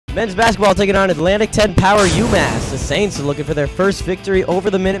Men's basketball taking on Atlantic 10 Power UMASS. The Saints are looking for their first victory over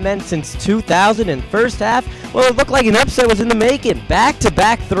the Minutemen since 2000 in first half. Well, it looked like an upset was in the making.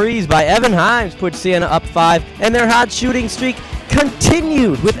 Back-to-back threes by Evan Himes put Siena up 5, and their hot shooting streak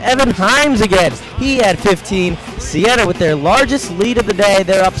continued with Evan Himes again. He had 15. Siena with their largest lead of the day,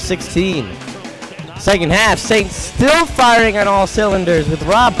 they're up 16. Second half, Saints still firing on all cylinders with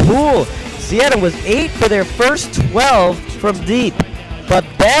Rob Poole. Siena was 8 for their first 12 from deep. But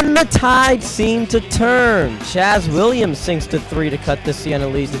then the tide seemed to turn. Chaz Williams sinks to 3 to cut the Siena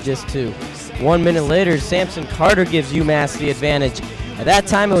lead to just 2. 1 minute later, Samson Carter gives UMass the advantage. At that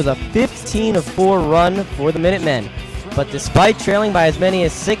time, it was a 15-4 run for the Minutemen. But despite trailing by as many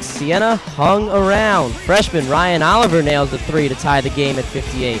as 6, Siena hung around. Freshman Ryan Oliver nails the 3 to tie the game at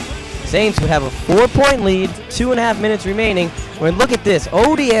 58. Saints would have a 4-point lead, 2.5 minutes remaining, when look at this,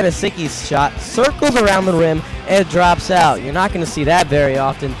 Odi Anasiki's shot circles around the rim and drops out. You're not going to see that very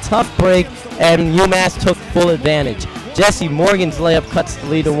often. Tough break, and UMass took full advantage. Jesse Morgan's layup cuts the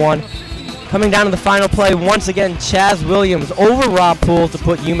lead to 1. Coming down to the final play, once again, Chaz Williams over Rob Poole to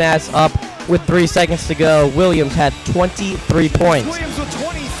put UMass up with 3 seconds to go. Williams had 23 points. Williams with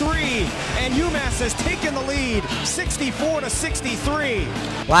 23, and UMass has taken the lead, 64-63.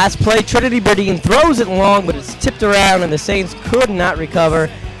 Last play, Trenity Burdine throws it long, but it's tipped around, and the Saints could not recover,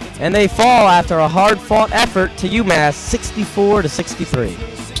 and they fall after a hard-fought effort to UMass, 64-63.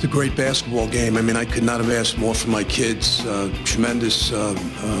 It's a great basketball game. I mean, I could not have asked more from my kids. Tremendous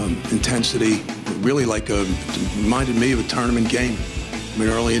intensity, really reminded me of a tournament game. I mean,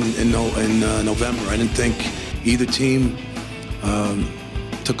 early in November, I didn't think either team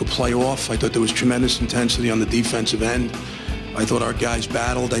took a play off. I thought there was tremendous intensity on the defensive end. I thought our guys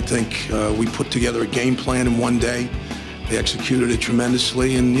battled. I think we put together a game plan in one day. They executed it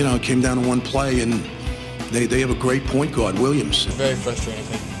tremendously, and you know, it came down to one play, and they have a great point guard, Williams. Very frustrating.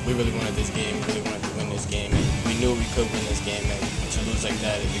 We really wanted this game. We really wanted to win this game, and we knew we could win this game. And to lose like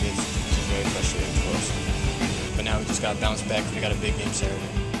that, it's just very frustrating for us. But now we just got to bounce back. We got a big game Saturday.